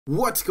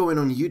What's going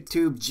on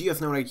YouTube?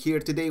 GSNow right here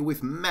today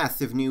with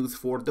massive news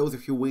for those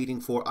of you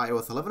waiting for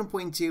iOS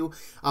 11.2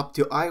 up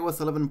to iOS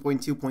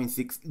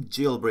 11.2.6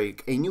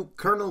 jailbreak. A new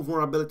kernel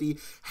vulnerability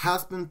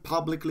has been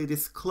publicly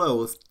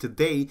disclosed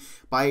today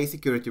by a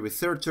security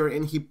researcher,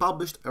 and he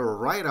published a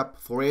write-up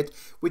for it,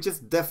 which is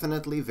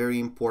definitely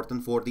very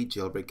important for the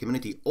jailbreak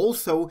community.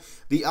 Also,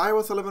 the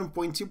iOS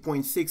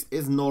 11.2.6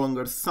 is no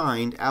longer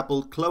signed.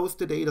 Apple closed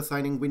today the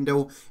signing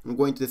window. I'm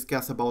going to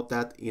discuss about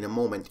that in a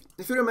moment.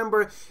 If you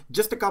remember,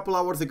 just a couple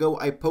hours ago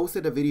I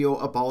posted a video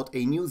about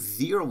a new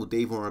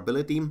 0-day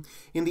vulnerability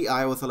in the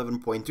iOS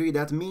 11.3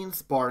 that means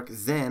Spark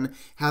Zen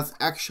has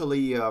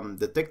actually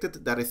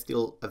detected that is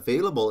still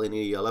available in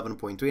the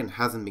 11.3 and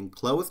hasn't been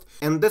closed,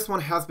 and this one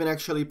has been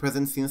actually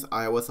present since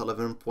iOS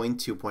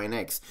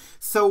 11.2.x.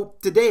 So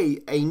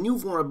today a new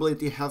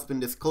vulnerability has been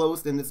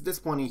disclosed, and it's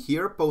this one in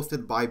here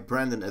posted by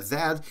Brandon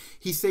Azad.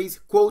 He says,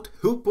 quote,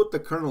 "Who put the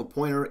kernel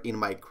pointer in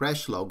my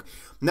crash log?"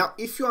 Now,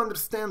 if you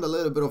understand a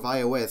little bit of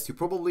iOS, you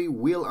probably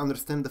will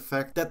understand the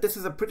fact that this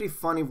is a pretty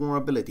funny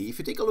vulnerability. If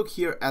you take a look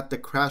here at the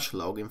crash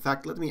log, in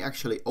fact, let me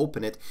actually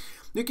open it,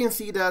 you can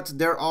see that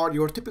there are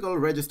your typical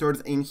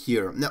registers in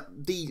here. Now,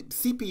 the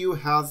CPU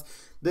has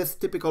this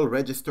typical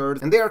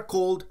registers, and they are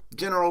called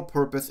general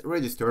purpose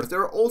registers.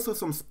 There are also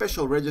some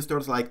special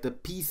registers like the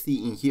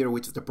PC in here,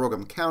 which is the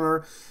program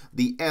counter,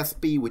 the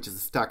SP, which is the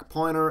stack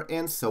pointer,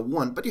 and so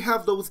on. But you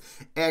have those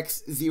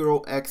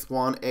X0,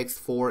 X1,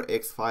 X4,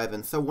 X5,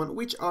 and so on,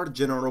 which are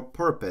general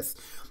purpose.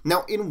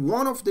 Now, in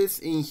one of this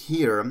in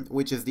here,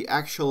 which is the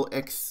actual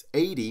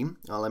X80,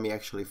 let me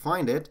actually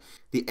find it,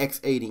 the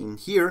X80 in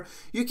here,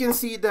 you can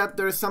see that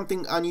there is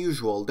something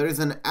unusual. There is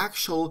an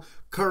actual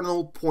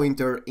kernel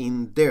pointer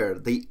in there.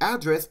 The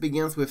address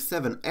begins with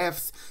 7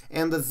 Fs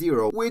and a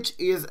 0, which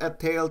is a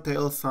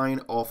telltale sign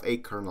of a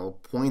kernel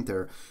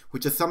pointer,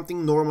 which is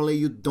something normally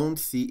you don't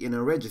see in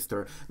a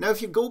register. Now,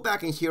 if you go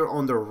back in here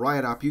on the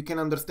write-up, you can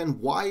understand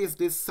why is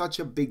this such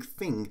a big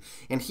thing.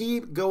 And he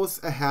goes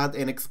ahead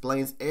and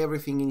explains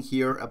everything in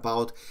here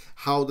about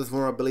how this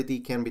vulnerability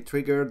can be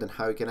triggered and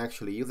how you can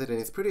actually use it. And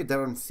it's pretty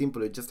darn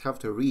simple. You just have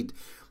to read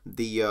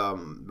the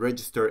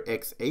register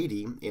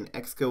X80 in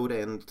Xcode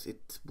and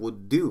it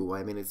would do.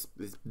 I mean, it's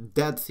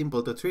that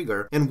simple to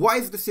trigger. And why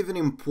is this even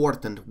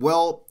important?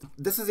 Well,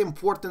 this is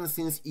important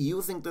since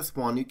using this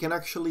one you can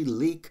actually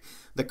leak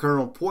the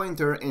kernel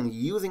pointer, and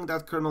using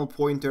that kernel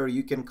pointer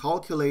you can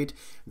calculate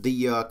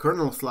the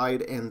kernel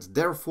slide and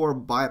therefore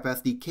bypass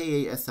the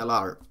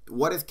kASLR.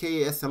 What is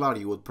kASLR,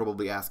 you would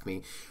probably ask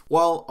me?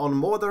 Well, on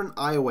modern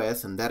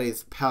iOS, and that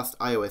is past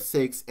iOS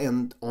 6,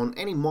 and on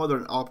any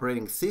modern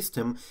operating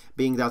system,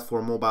 being that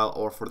for mobile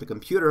or for the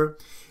computer,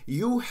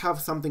 you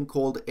have something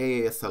called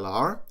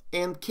ASLR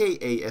and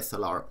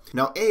kASLR.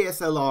 Now,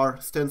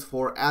 ASLR stands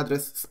for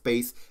Address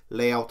Space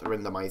Layout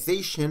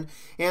Randomization,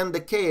 and the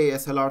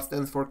kASLR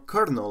stands for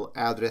Kernel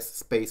Address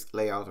Space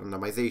Layout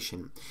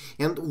Randomization.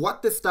 And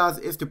what this does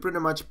is to pretty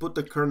much put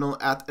the kernel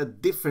at a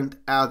different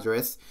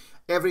address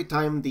every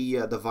time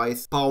the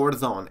device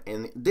powers on,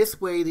 and this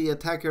way the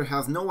attacker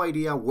has no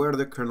idea where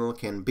the kernel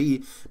can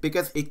be,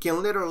 because it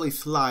can literally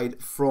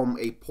slide from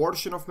a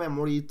portion of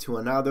memory to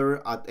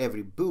another at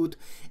every boot,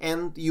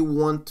 and you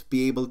won't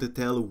be able to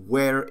tell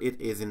where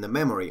it is in the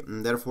memory,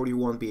 and therefore you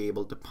won't be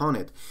able to pawn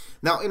it.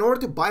 Now, in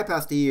order to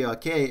bypass the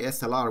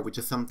kASLR, which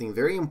is something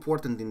very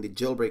important in the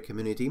jailbreak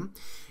community,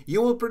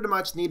 you will pretty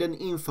much need an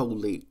info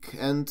leak,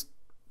 and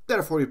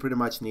therefore you pretty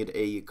much need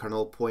a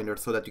kernel pointer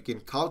so that you can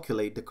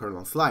calculate the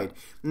kernel slide.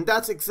 And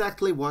that's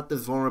exactly what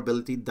this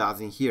vulnerability does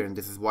in here, and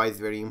this is why it's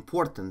very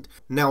important.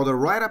 Now, the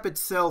write-up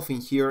itself in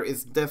here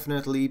is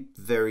definitely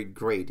very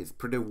great. It's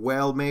pretty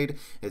well made,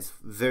 it's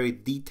very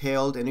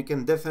detailed, and you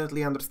can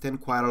definitely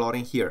understand quite a lot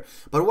in here.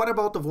 But what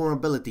about the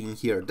vulnerability in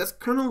here? This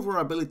kernel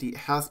vulnerability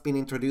has been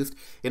introduced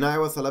in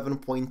iOS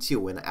 11.2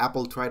 when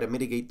Apple tried to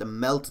mitigate the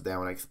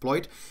meltdown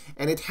exploit,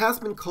 and it has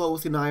been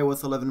closed in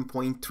iOS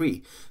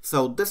 11.3.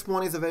 So this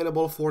one is available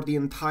for the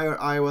entire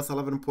iOS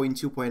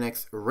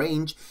 11.2.x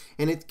range,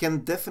 and it can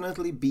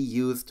definitely be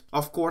used,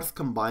 of course,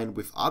 combined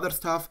with other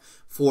stuff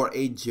for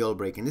a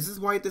jailbreak. And this is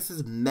why this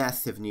is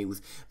massive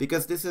news,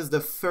 because this is the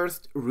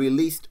first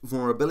released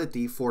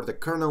vulnerability for the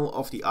kernel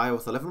of the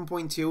iOS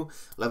 11.2,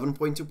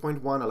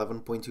 11.2.1,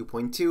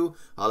 11.2.2,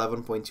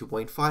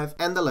 11.2.5,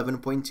 and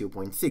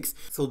 11.2.6.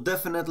 So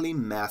definitely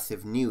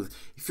massive news.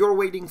 If you're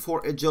waiting for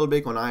a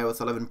jailbreak on iOS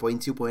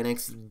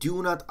 11.2.x,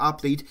 do not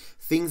update.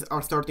 Things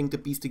are starting to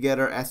piece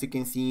together, as you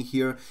can see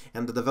here,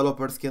 and the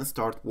developers can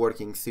start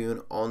working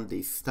soon on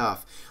this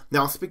stuff.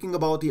 Now, speaking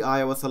about the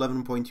iOS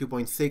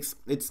 11.2.6,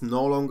 it's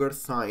no longer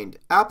signed.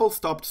 Apple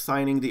stopped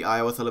signing the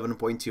iOS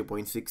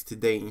 11.2.6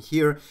 today in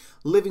here,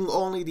 leaving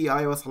only the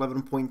iOS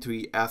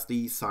 11.3 as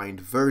the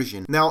signed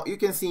version. Now, you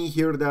can see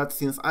here that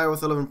since iOS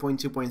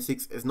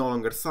 11.2.6 is no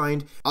longer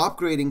signed,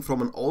 upgrading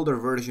from an older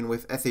version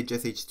with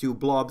SSH2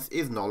 blobs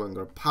is no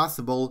longer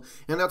possible,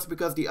 and that's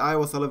because the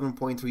iOS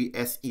 11.3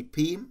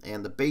 SEP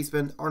and the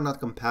baseband are not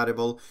compatible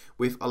compatible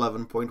with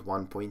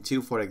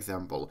 11.1.2, for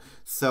example.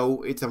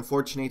 So it's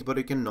unfortunate, but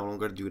you can no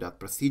longer do that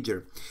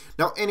procedure.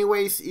 Now,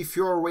 anyways, if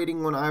you're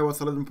waiting on iOS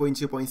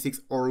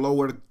 11.2.6 or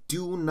lower,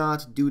 do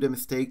not do the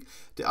mistake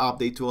to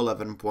update to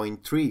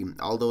 11.3.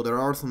 Although there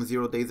are some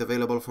 0 days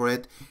available for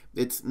it,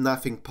 it's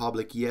nothing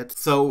public yet.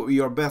 So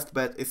your best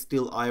bet is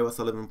still iOS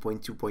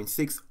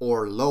 11.2.6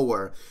 or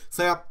lower.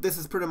 So yeah, this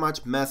is pretty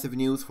much massive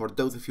news for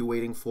those of you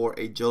waiting for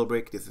a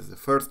jailbreak. This is the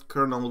first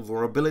kernel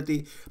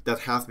vulnerability that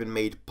has been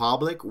made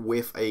public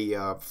with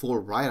a full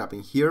write-up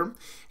in here.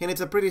 And it's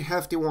a pretty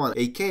hefty one.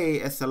 A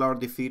kASLR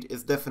defeat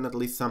is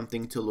definitely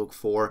something to look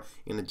for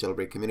in the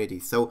jailbreak community.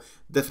 So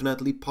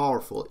definitely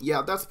powerful.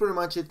 Yeah, that's pretty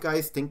much it,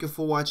 guys. Thank you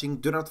for watching.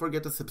 Do not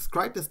forget to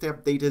subscribe to stay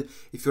updated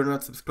if you're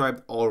not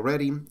subscribed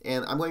already.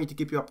 And I'm going to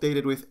keep you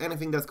updated with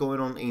anything that's going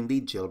on in the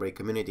jailbreak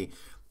community.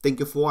 Thank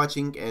you for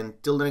watching, and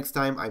till the next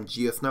time, I'm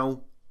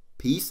GeoSnow.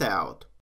 Peace out.